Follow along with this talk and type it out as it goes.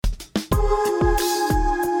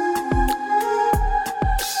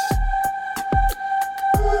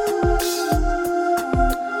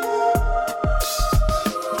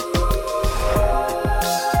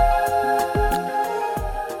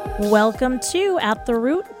Welcome to At the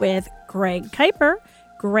Root with Greg Kuiper.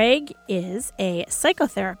 Greg is a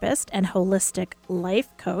psychotherapist and holistic life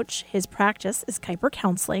coach. His practice is Kuiper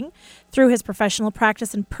Counseling. Through his professional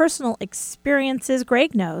practice and personal experiences,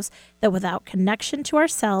 Greg knows that without connection to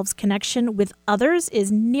ourselves, connection with others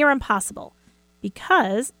is near impossible.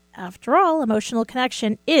 Because, after all, emotional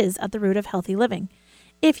connection is at the root of healthy living.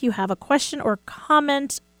 If you have a question or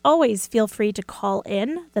comment, always feel free to call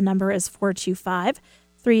in. The number is 425-373-5527.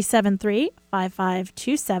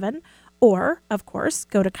 Or, of course,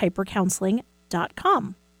 go to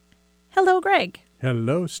kuipercounseling.com. Hello, Greg.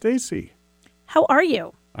 Hello, Stacy. How are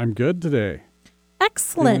you? I'm good today.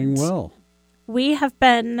 Excellent. Feeling well. We have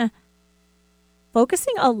been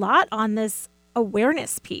focusing a lot on this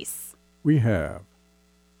awareness piece. We have.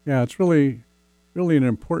 Yeah, it's really an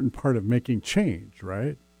important part of making change,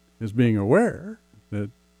 right? Is being aware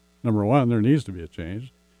that, number one, there needs to be a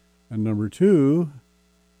change. And number two,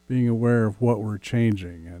 being aware of what we're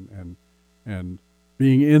changing and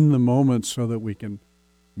being in the moment so that we can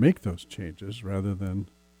make those changes rather than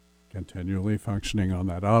continually functioning on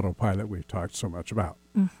that autopilot we've talked so much about.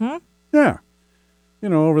 Mm-hmm. Yeah. You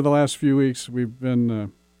know, over the last few weeks, we've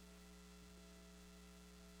been,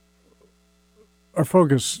 our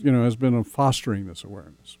focus, has been on fostering this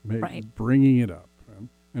awareness, Right. bringing it up.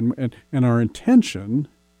 And our intention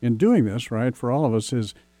in doing this, right, for all of us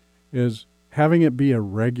is having it be a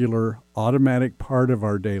regular, automatic part of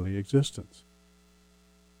our daily existence.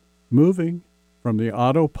 Moving from the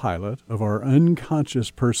autopilot of our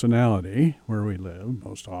unconscious personality, where we live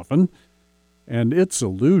most often, and its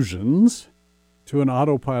illusions, to an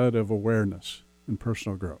autopilot of awareness and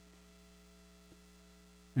personal growth.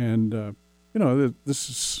 And, this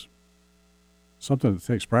is something that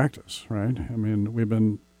takes practice, right? I mean, we've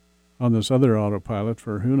been on this other autopilot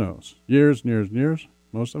for who knows, years and years and years,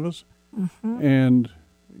 most of us. Mm-hmm. And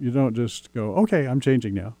you don't just go, okay, I'm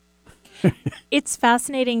changing now. It's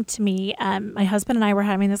fascinating to me. My husband and I were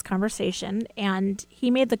having this conversation, and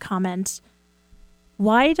he made the comment,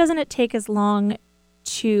 why doesn't it take as long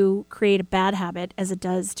to create a bad habit as it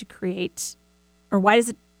does to create, or why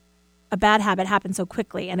does a bad habit happen so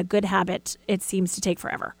quickly and a good habit, it seems to take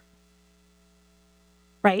forever?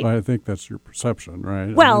 Right? Well, I think that's your perception,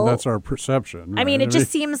 right? Well, that's our perception. I mean, right? it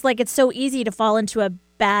just seems like it's so easy to fall into a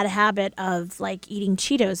bad habit of like eating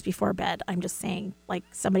Cheetos before bed. I'm just saying, like,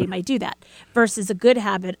 somebody might do that versus a good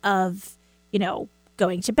habit of,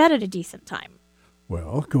 going to bed at a decent time.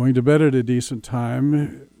 Well, going to bed at a decent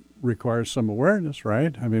time requires some awareness,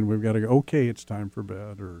 right? I mean, we've got to go, okay, it's time for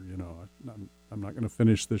bed, or, I'm not going to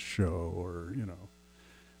finish this show, or, I'm going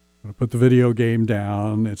to put the video game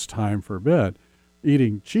down. It's time for bed.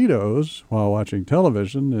 Eating Cheetos while watching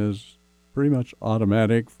television is pretty much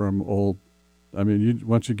automatic from old. I mean,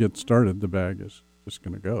 once you get started, the bag is just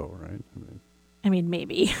going to go, right? I mean,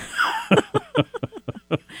 maybe.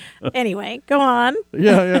 Anyway, go on.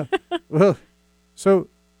 Yeah. Well, so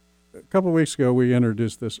a couple of weeks ago, we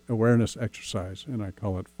introduced this awareness exercise, and I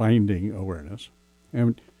call it Finding Awareness.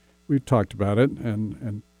 And we talked about it,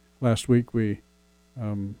 and last week we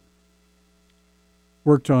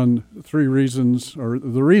worked on 3 reasons, or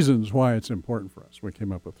the reasons why it's important for us. We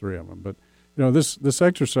came up with 3 of them. But, this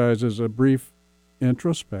exercise is a brief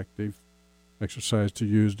introspective exercise to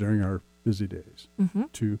use during our busy days, mm-hmm.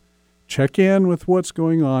 to check in with what's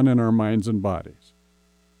going on in our minds and bodies.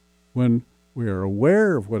 When we are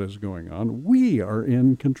aware of what is going on, we are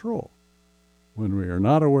in control. When we are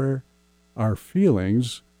not aware, our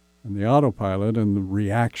feelings and the autopilot and the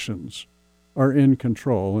reactions are in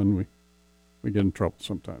control, and we get in trouble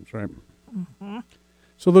sometimes, right? Mm-hmm.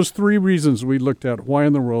 So there's 3 reasons we looked at why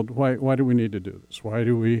in the world, why do we need to do this? Why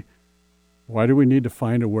do we need to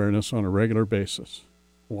find awareness on a regular basis?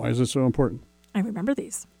 Why is it so important? I remember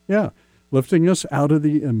these. Yeah. Lifting us out of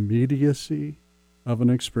the immediacy of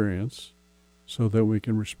an experience so that we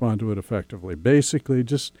can respond to it effectively. Basically,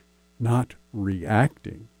 just not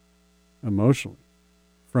reacting emotionally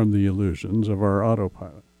from the illusions of our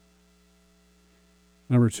autopilot.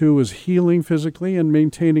 Number 2 is healing physically and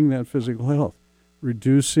maintaining that physical health,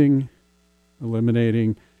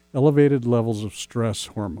 eliminating elevated levels of stress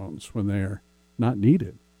hormones when they are not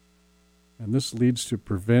needed. And this leads to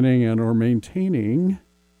preventing and or maintaining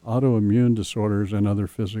autoimmune disorders and other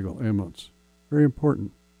physical ailments. Very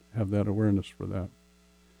important to have that awareness for that.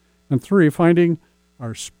 And 3, finding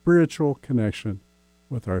our spiritual connection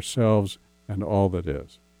with ourselves and all that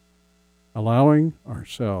is. Allowing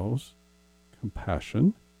ourselves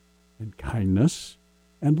compassion and kindness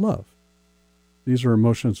and love. These are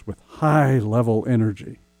emotions with high-level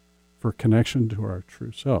energy for connection to our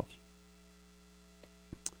true selves.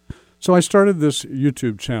 So I started this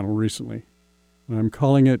YouTube channel recently, and I'm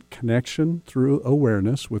calling it Connection Through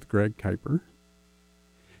Awareness with Greg Kuiper.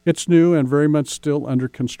 It's new and very much still under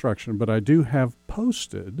construction, but I do have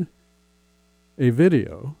posted a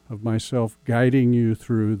video of myself guiding you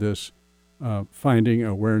through this finding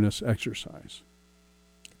awareness exercise.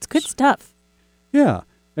 It's good stuff. Yeah,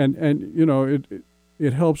 and you know,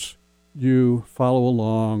 it helps you follow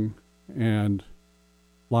along and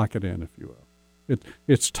lock it in, if you will.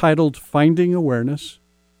 It's titled Finding Awareness,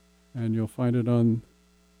 and you'll find it on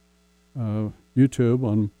YouTube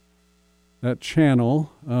on that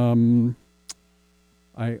channel.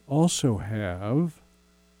 I also have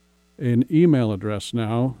an email address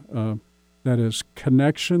now that is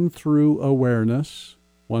Connection Through Awareness,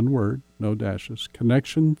 one word, no dashes,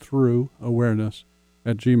 Connection Through Awareness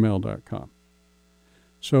 @gmail.com.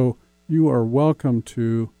 So you are welcome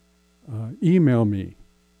to email me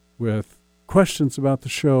with questions about the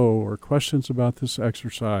show or questions about this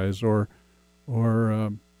exercise, or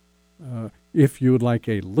if you would like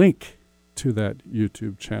a link to that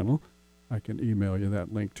YouTube channel, I can email you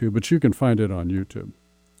that link too, but you can find it on YouTube.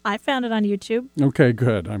 I found it on YouTube. Okay,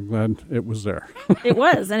 good. I'm glad it was there. It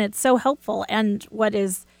was, and it's so helpful. And what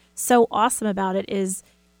is so awesome about it is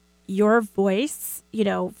your voice, you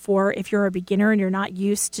know, for if you're a beginner and you're not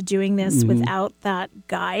used to doing this without that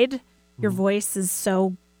guide, your voice is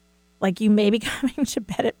so, like, you may be coming to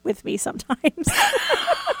bed it with me sometimes.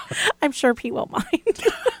 I'm sure Pete won't mind.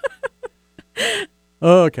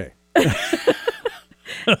 Okay.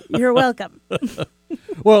 You're welcome.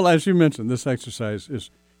 Well, as you mentioned, this exercise is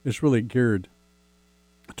really geared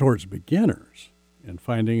towards beginners in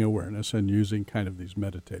finding awareness and using kind of these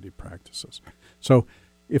meditative practices. So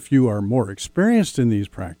if you are more experienced in these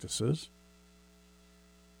practices,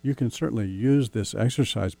 you can certainly use this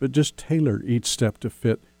exercise, but just tailor each step to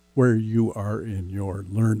fit where you are in your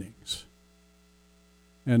learnings.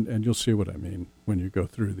 And you'll see what I mean when you go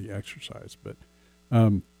through the exercise. But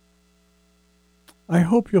I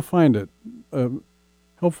hope you'll find it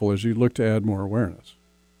helpful as you look to add more awareness,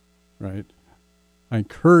 right? I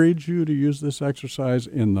encourage you to use this exercise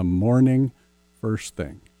in the morning first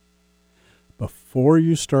thing. Before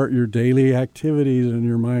you start your daily activities and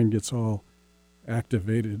your mind gets all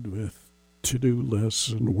activated with to-do lists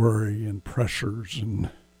and worry and pressures and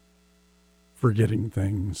forgetting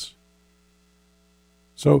things.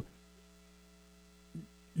 So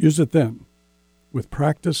use it then. With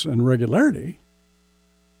practice and regularity,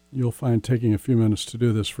 you'll find taking a few minutes to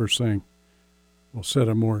do this first thing will set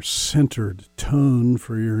a more centered tone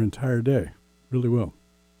for your entire day. Really will.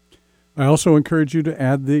 I also encourage you to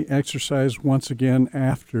add the exercise once again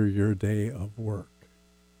after your day of work,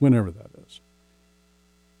 whenever that is.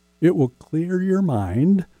 It will clear your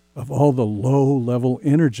mind of all the low-level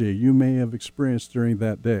energy you may have experienced during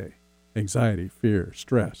that day. Anxiety, fear,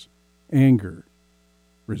 stress, anger,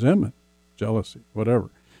 resentment, jealousy,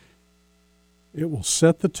 whatever. It will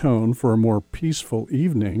set the tone for a more peaceful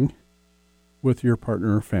evening with your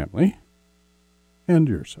partner or family and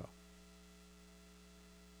yourself.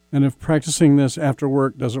 And if practicing this after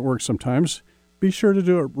work doesn't work sometimes, be sure to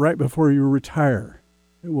do it right before you retire.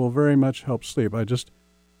 It will very much help sleep. I just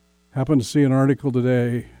happened to see an article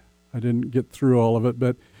today. I didn't get through all of it,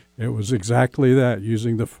 but it was exactly that,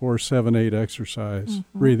 using the 4-7-8 exercise,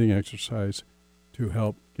 breathing exercise, to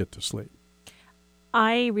help get to sleep.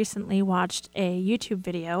 I recently watched a YouTube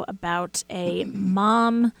video about a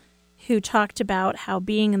mom who talked about how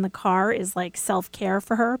being in the car is like self-care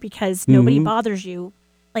for her because nobody bothers you.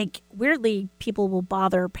 Like, weirdly, people will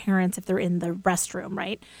bother parents if they're in the restroom,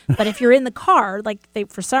 right? But if you're in the car, like,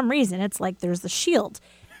 for some reason, it's like there's the shield.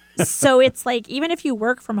 So it's like, even if you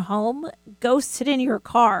work from home, go sit in your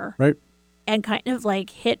car. Right. And kind of like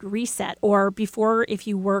hit reset. Or before, if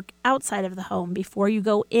you work outside of the home, before you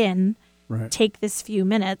go in, take this few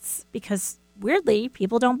minutes because weirdly,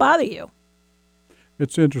 people don't bother you.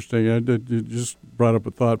 It's interesting. You just brought up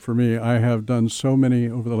a thought for me. I have done so many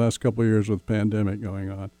over the last couple of years with pandemic going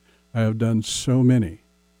on. I have done so many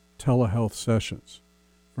telehealth sessions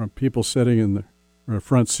from people sitting in the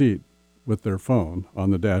front seat with their phone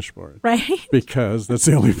on the dashboard. Right. Because that's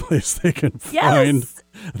the only place they can find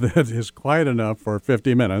that is quiet enough for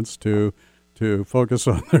 50 minutes to focus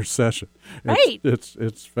on their session.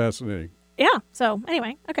 It's fascinating. Yeah. So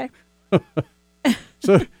anyway, okay.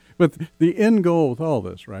 But the end goal with all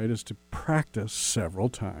this, right, is to practice several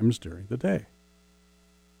times during the day.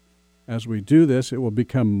 As we do this, it will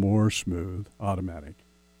become more smooth, automatic,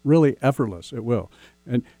 really effortless. It will.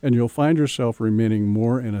 And you'll find yourself remaining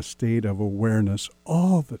more in a state of awareness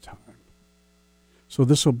all the time. So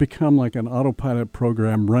this will become like an autopilot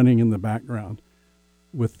program running in the background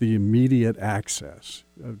with the immediate access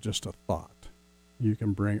of just a thought. You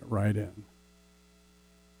can bring it right in.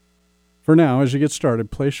 For now, as you get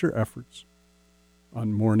started, place your efforts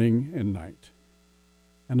on morning and night.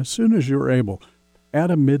 And as soon as you're able,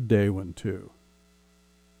 add a midday one too.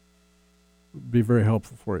 It'd be very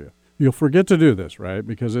helpful for you. You'll forget to do this, right?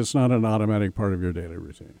 Because it's not an automatic part of your daily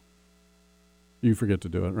routine. You forget to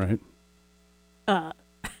do it, right?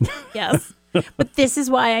 Yes. But this is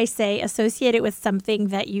why I say associate it with something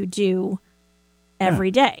that you do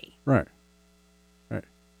every day. Right. Right.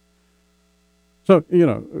 So,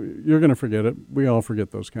 you're going to forget it. We all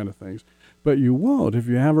forget those kind of things. But you won't if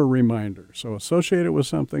you have a reminder. So associate it with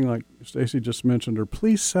something like Stacy just mentioned, or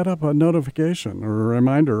please set up a notification or a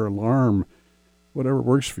reminder or alarm, whatever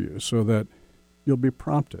works for you, so that you'll be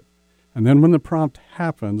prompted. And then when the prompt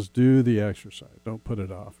happens, do the exercise. Don't put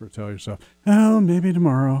it off or tell yourself, oh, maybe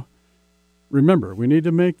tomorrow. Remember, we need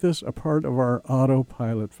to make this a part of our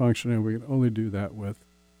autopilot function, and we can only do that with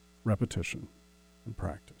repetition and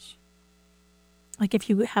practice. Like if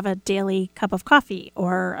you have a daily cup of coffee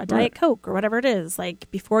or a Diet Coke or whatever it is,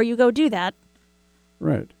 like before you go do that.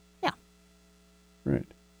 Right. Yeah. Right.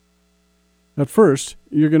 At first,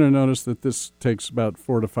 you're going to notice that this takes about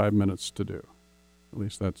 4 to 5 minutes to do. At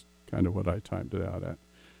least that's kind of what I timed it out at.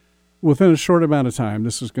 Within a short amount of time,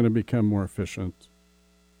 this is going to become more efficient,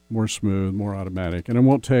 more smooth, more automatic, and it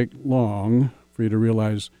won't take long for you to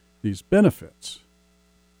realize these benefits.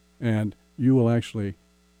 And you will actually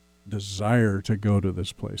desire to go to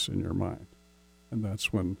this place in your mind. And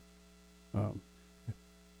that's when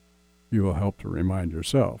you will help to remind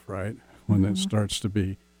yourself, right? When it starts to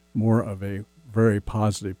be more of a very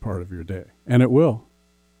positive part of your day. And it will.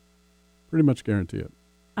 Pretty much guarantee it.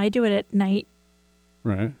 I do it at night.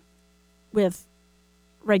 Right. With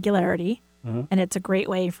regularity. And it's a great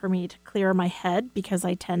way for me to clear my head because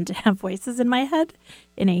I tend to have voices in my head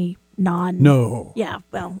in a No. Yeah,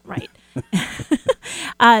 well, right.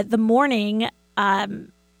 The morning,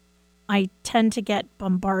 I tend to get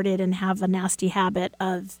bombarded and have a nasty habit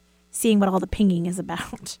of seeing what all the pinging is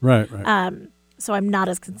about. Right. So I'm not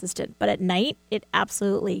as consistent. But at night, it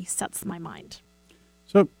absolutely sets my mind.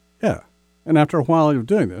 So, yeah. And after a while of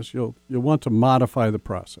doing this, you'll want to modify the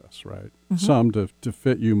process, right? Some to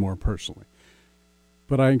fit you more personally.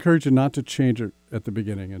 But I encourage you not to change it at the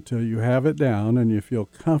beginning until you have it down and you feel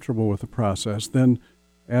comfortable with the process. Then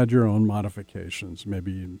add your own modifications.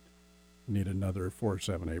 Maybe you need another 4,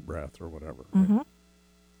 7, 8 breath or whatever. Right?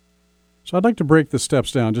 So I'd like to break the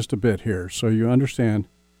steps down just a bit here so you understand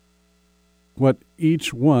what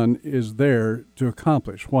each one is there to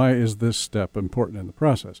accomplish. Why is this step important in the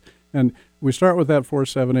process? And we start with that 4,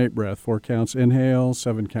 7, 8 breath. 4 counts inhale,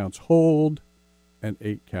 7 counts hold, and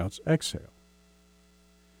 8 counts exhale.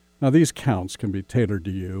 Now, these counts can be tailored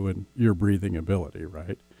to you and your breathing ability,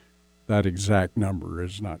 right? That exact number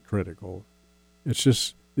is not critical. It's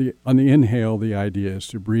just on the inhale, the idea is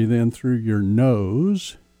to breathe in through your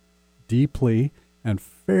nose deeply and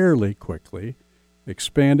fairly quickly,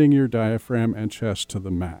 expanding your diaphragm and chest to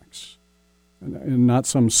the max. And not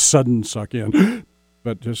some sudden suck in,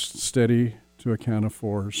 but just steady to a count of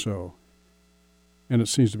 4 or so. And it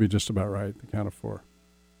seems to be just about right, the count of 4.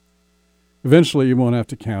 Eventually, you won't have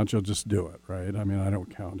to count. You'll just do it, right? I mean, I don't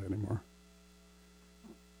count anymore.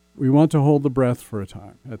 We want to hold the breath for a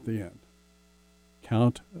time at the end.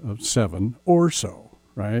 Count of 7 or so,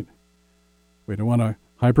 right? We don't want to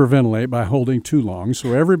hyperventilate by holding too long.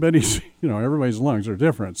 So everybody's lungs are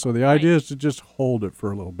different. So the idea is to just hold it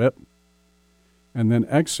for a little bit and then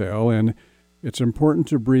exhale. And it's important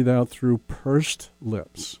to breathe out through pursed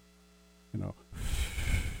lips,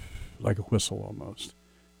 like a whistle almost.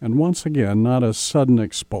 And once again, not a sudden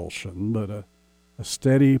expulsion, but a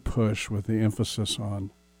steady push with the emphasis on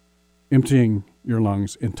emptying your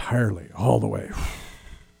lungs entirely, all the way.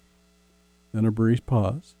 Then a brief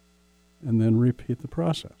pause, and then repeat the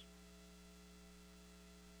process.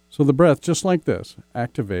 So the breath, just like this,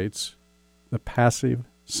 activates the passive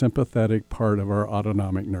sympathetic part of our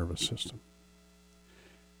autonomic nervous system.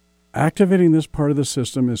 Activating this part of the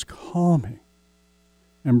system is calming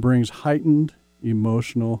and brings heightened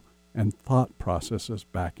emotional and thought processes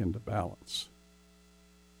back into balance.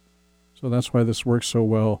 So that's why this works so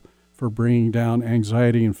well for bringing down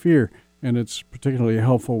anxiety and fear, and it's particularly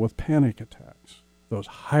helpful with panic attacks, those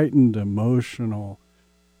heightened emotional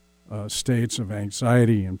states of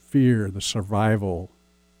anxiety and fear, the survival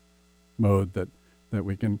mode that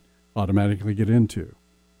we can automatically get into.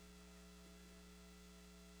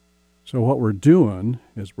 So what we're doing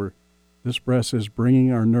is this breath is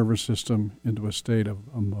bringing our nervous system into a state of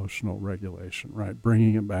emotional regulation, right?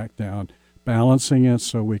 Bringing it back down, balancing it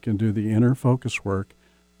so we can do the inner focus work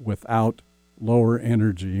without lower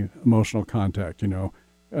energy emotional contact,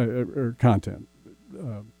 or content,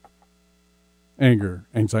 anger,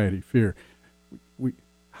 anxiety, fear.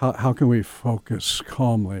 How can we focus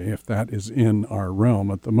calmly if that is in our realm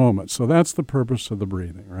at the moment? So that's the purpose of the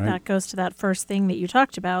breathing, right? That goes to that first thing that you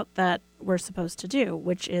talked about that we're supposed to do,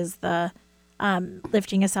 which is the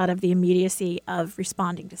lifting us out of the immediacy of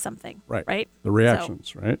responding to something. Right? The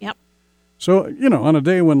reactions, right? Yep. So, on a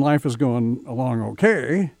day when life is going along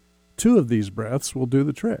okay, 2 of these breaths will do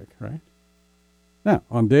the trick, right? Now,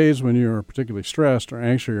 on days when you're particularly stressed or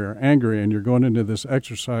anxious or angry and you're going into this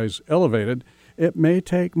exercise elevated, it may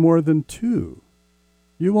take more than 2.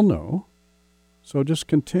 You will know. So just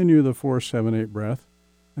continue the 4, 7, 8 breath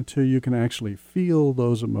until you can actually feel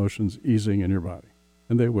those emotions easing in your body.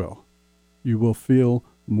 And they will. You will feel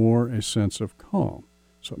more a sense of calm.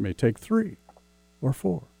 So it may take 3 or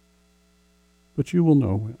 4. But you will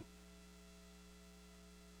know when.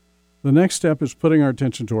 The next step is putting our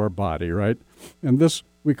attention to our body, right? And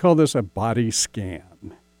we call this a body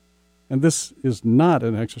scan. And this is not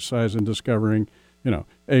an exercise in discovering,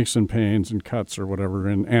 aches and pains and cuts or whatever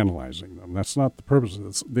and analyzing them. That's not the purpose of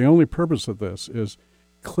this. The only purpose of this is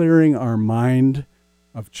clearing our mind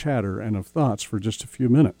of chatter and of thoughts for just a few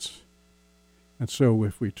minutes. And so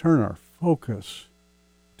if we turn our focus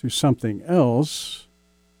to something else,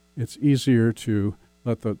 it's easier to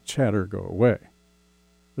let the chatter go away.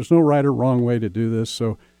 There's no right or wrong way to do this,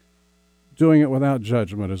 so doing it without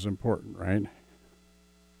judgment is important, right?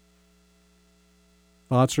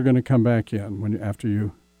 Thoughts are going to come back in after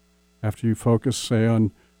you focus, say,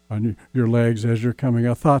 on your legs as you're coming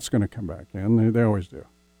out. Thoughts going to come back in. They always do.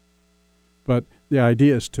 But the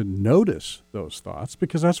idea is to notice those thoughts,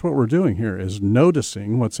 because that's what we're doing here, is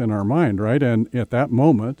noticing what's in our mind, right? And at that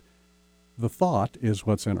moment, the thought is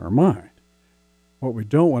what's in our mind. What we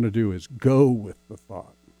don't want to do is go with the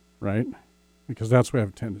thought, right? Because that's what we have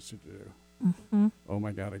a tendency to do. Mm-hmm. Oh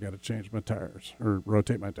my God, I got to change my tires or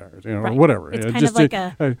rotate my tires, right. or whatever. It's kind of like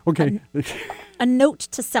a note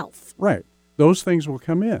to self. Right. Those things will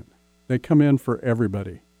come in. They come in for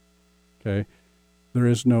everybody. Okay. There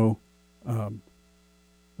is no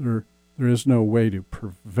there is no way to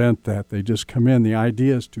prevent that. They just come in. The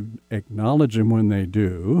idea is to acknowledge them when they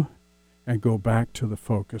do, and go back to the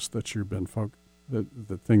focus that you've been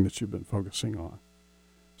the thing that you've been focusing on.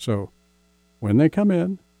 So when they come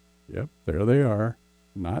in, yep, there they are,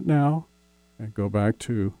 not now, and go back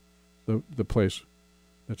to the place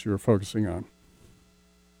that you were focusing on.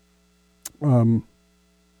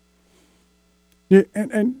 You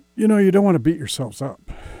don't want to beat yourselves up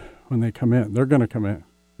when they come in. They're going to come in,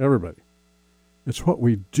 everybody. It's what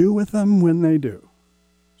we do with them when they do.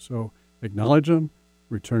 So acknowledge them,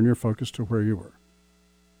 return your focus to where you were.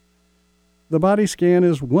 The body scan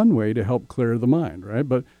is one way to help clear the mind, right?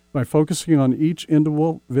 But by focusing on each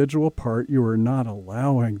individual part, you are not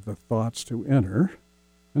allowing the thoughts to enter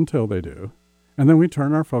until they do. And then we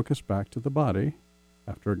turn our focus back to the body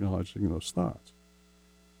after acknowledging those thoughts.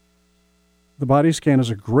 The body scan is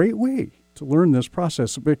a great way to learn this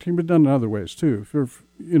process, but it can be done in other ways too. If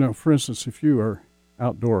you're, for instance, if you are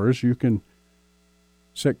outdoors, you can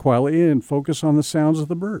sit quietly and focus on the sounds of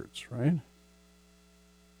the birds, right?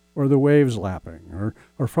 Or the waves lapping,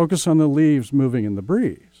 or focus on the leaves moving in the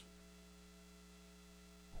breeze.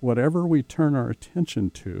 Whatever we turn our attention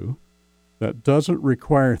to that doesn't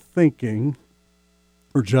require thinking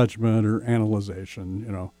or judgment or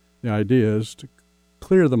analyzation, the idea is to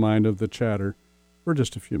clear the mind of the chatter for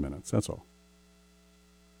just a few minutes, that's all.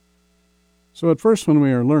 So at first when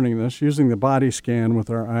we are learning this, using the body scan with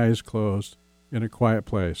our eyes closed in a quiet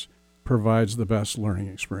place provides the best learning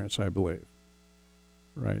experience, I believe.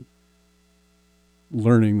 Right?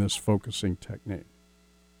 Learning this focusing technique.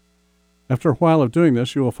 After a while of doing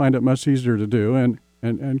this, you will find it much easier to do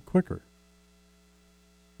and quicker.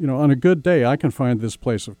 On a good day, I can find this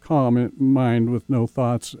place of calm in mind with no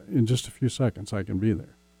thoughts in just a few seconds. I can be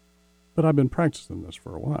there. But I've been practicing this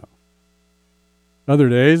for a while. Other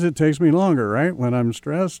days, it takes me longer, right? When I'm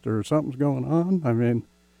stressed or something's going on.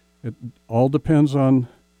 It all depends on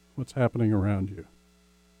what's happening around you.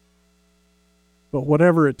 But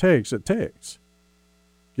whatever it takes, it takes.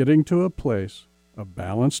 Getting to a place of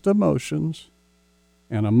balanced emotions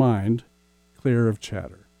and a mind clear of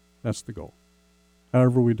chatter. That's the goal.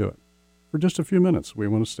 However we do it. For just a few minutes, we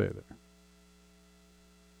want to stay there.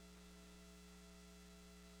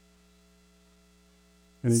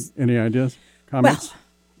 Any ideas? Comments?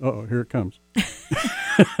 Uh-oh, here it comes.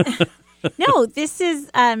 No, this is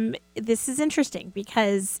interesting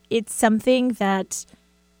because it's something that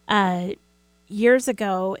years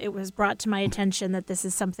ago it was brought to my attention that this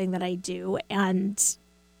is something that I do, and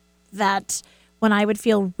that when I would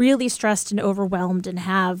feel really stressed and overwhelmed and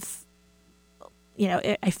have,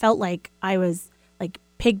 I felt like I was like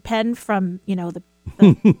Pigpen from, the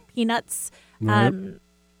Peanuts, Right.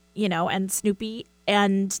 and Snoopy.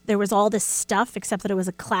 And there was all this stuff, except that it was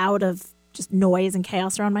a cloud of just noise and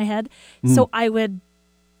chaos around my head. So I would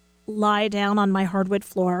lie down on my hardwood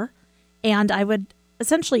floor and I would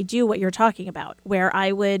essentially do what you're talking about, where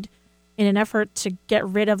I would, in an effort to get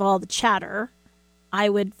rid of all the chatter, I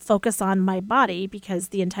would focus on my body, because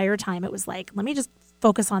the entire time it was like, let me just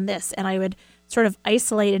focus on this. And I would sort of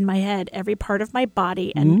isolate in my head every part of my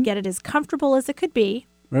body and get it as comfortable as it could be,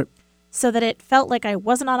 Right. so that it felt like I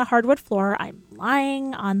wasn't on a hardwood floor. I'm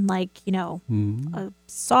lying on a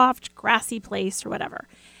soft, grassy place or whatever.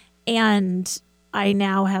 And I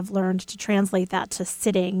now have learned to translate that to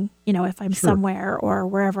sitting, if I'm somewhere or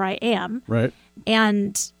wherever I am. Right.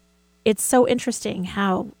 And it's so interesting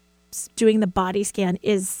how doing the body scan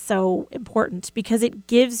is so important, because it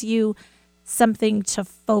gives you something to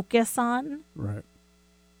focus on Right.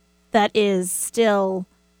 that is still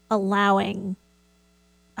allowing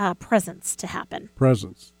presence to happen.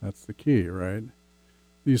 Presence. That's the key, right?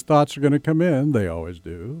 These thoughts are going to come in. They always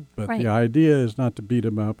do. But Right. the idea is not to beat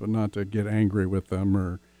them up and not to get angry with them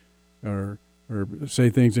or say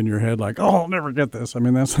things in your head like, oh, I'll never get this. I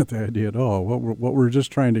mean, that's not the idea at all. What we're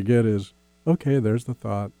just trying to get is, okay, there's the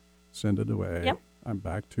thought. Send it away. Yep. I'm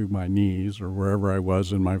back to my knees or wherever I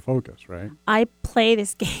was in my focus, right? I play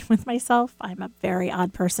this game with myself. I'm a very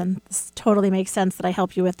odd person. This totally makes sense that I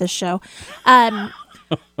help you with this show.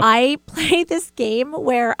 I play this game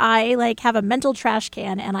where I have a mental trash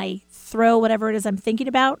can and I throw whatever it is I'm thinking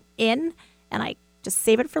about in, and I just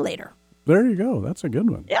save it for later. There you go. That's a good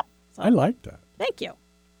one. Yep. So, I like that. thank you.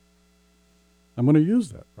 I'm going to use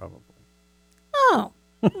that probably. Oh,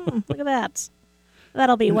 look at that.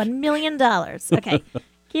 That'll be $1 million. Okay,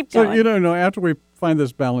 keep going. So, after we find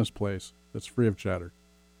this balanced place that's free of chatter,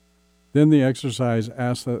 then the exercise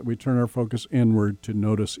asks that we turn our focus inward to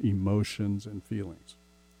notice emotions and feelings.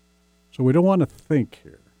 So we don't want to think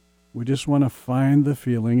here. We just want to find the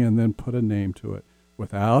feeling and then put a name to it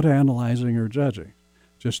without analyzing or judging.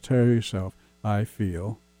 Just tell yourself, I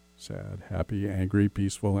feel sad, happy, angry,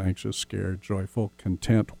 peaceful, anxious, scared, joyful,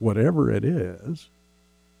 content, whatever it is.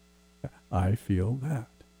 I feel that.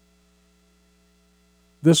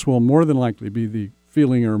 This will more than likely be the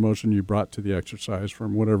feeling or emotion you brought to the exercise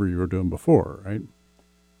from whatever you were doing before, right?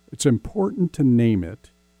 It's important to name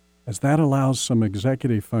it, as that allows some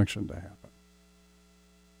executive function to happen.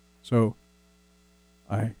 So,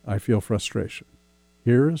 I feel frustration.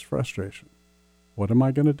 Here is frustration. What am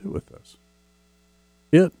I going to do with this?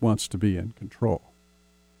 It wants to be in control.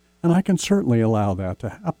 And I can certainly allow that to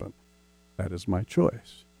happen. That is my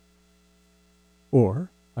choice.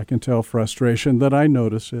 Or I can tell frustration that I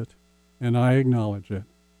notice it and I acknowledge it,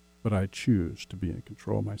 but I choose to be in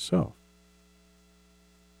control myself.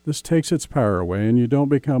 This takes its power away, and you don't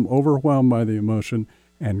become overwhelmed by the emotion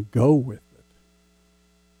and go with it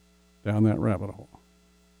down that rabbit hole.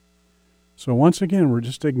 So once again, we're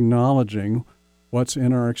just acknowledging what's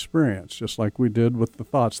in our experience, just like we did with the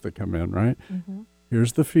thoughts that come in, right? Mm-hmm.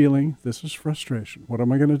 Here's the feeling. This is frustration. What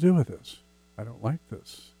am I going to do with this? I don't like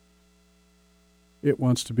this. It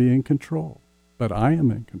wants to be in control, but I am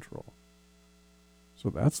in control. So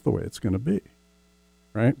that's the way it's going to be,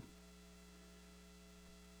 right?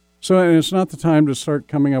 So, and it's not the time to start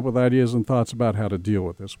coming up with ideas and thoughts about how to deal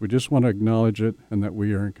with this. We just want to acknowledge it and that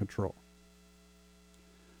we are in control.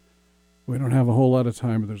 We don't have a whole lot of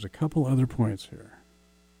time, but there's a couple other points here.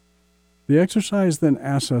 The exercise then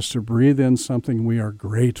asks us to breathe in something we are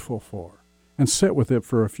grateful for and sit with it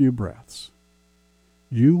for a few breaths.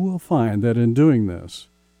 You will find that in doing this,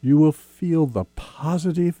 you will feel the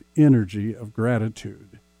positive energy of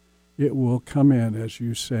gratitude. It will come in as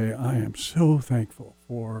you say, I am so thankful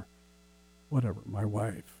for whatever, my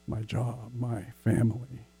wife, my job, my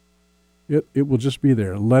family. It will just be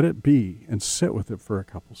there. Let it be and sit with it for a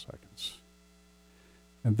couple seconds.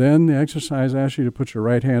 And then the exercise asks you to put your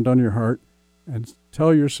right hand on your heart and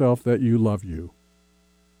tell yourself that you love you.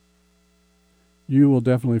 You will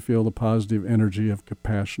definitely feel the positive energy of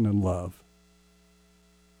compassion and love.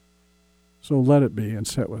 So let it be and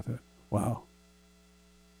sit with it. Wow.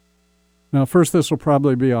 Now, first, this will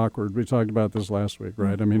probably be awkward. We talked about this last week,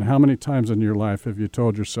 right? I mean, how many times in your life have you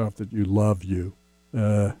told yourself that you love you?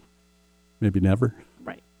 Maybe never.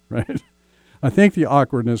 Right. Right? I think the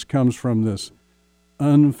awkwardness comes from this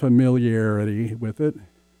unfamiliarity with it,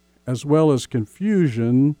 as well as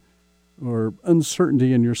confusion or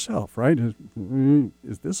uncertainty in yourself, right?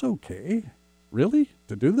 Is this okay? Really?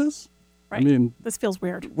 To do this? Right. I mean, this feels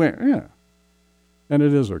weird. yeah. And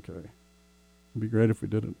it is okay. It'd be great if we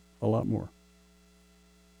did it a lot more.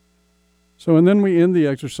 So, and then we end the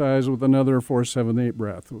exercise with another 4-7-8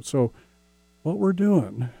 breath. So what we're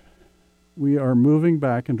doing, we are moving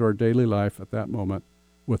back into our daily life at that moment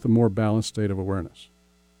with a more balanced state of awareness.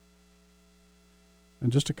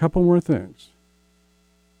 And just a couple more things.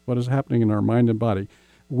 What is happening in our mind and body?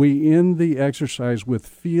 We end the exercise with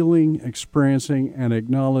feeling, experiencing, and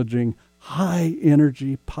acknowledging high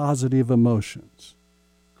energy, positive emotions.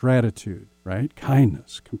 Gratitude, right?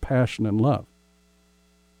 Kindness, compassion, and love.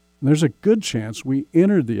 And there's a good chance we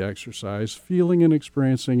entered the exercise feeling and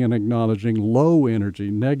experiencing and acknowledging low energy,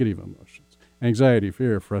 negative emotions, anxiety,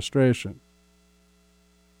 fear, frustration.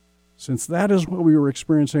 Since that is what we were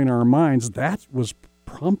experiencing in our minds, that was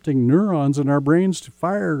prompting neurons in our brains to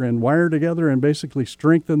fire and wire together and basically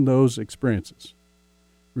strengthen those experiences.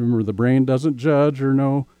 Remember, the brain doesn't judge or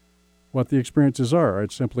know what the experiences are.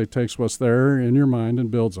 It simply takes what's there in your mind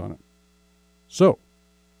and builds on it. So,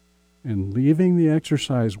 in leaving the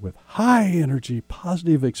exercise with high energy,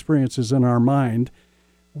 positive experiences in our mind,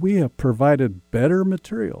 we have provided better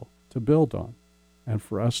material to build on and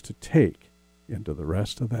for us to take into the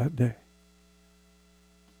rest of that day.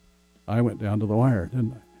 I went down to the wire,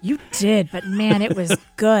 didn't I? You did, but man, it was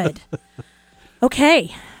good.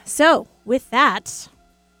 Okay, so with that,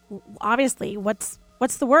 obviously, what's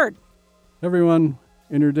the word? Everyone,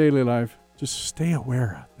 in your daily life, just stay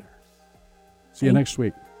aware out there. See you next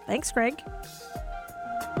week. Thanks, Greg.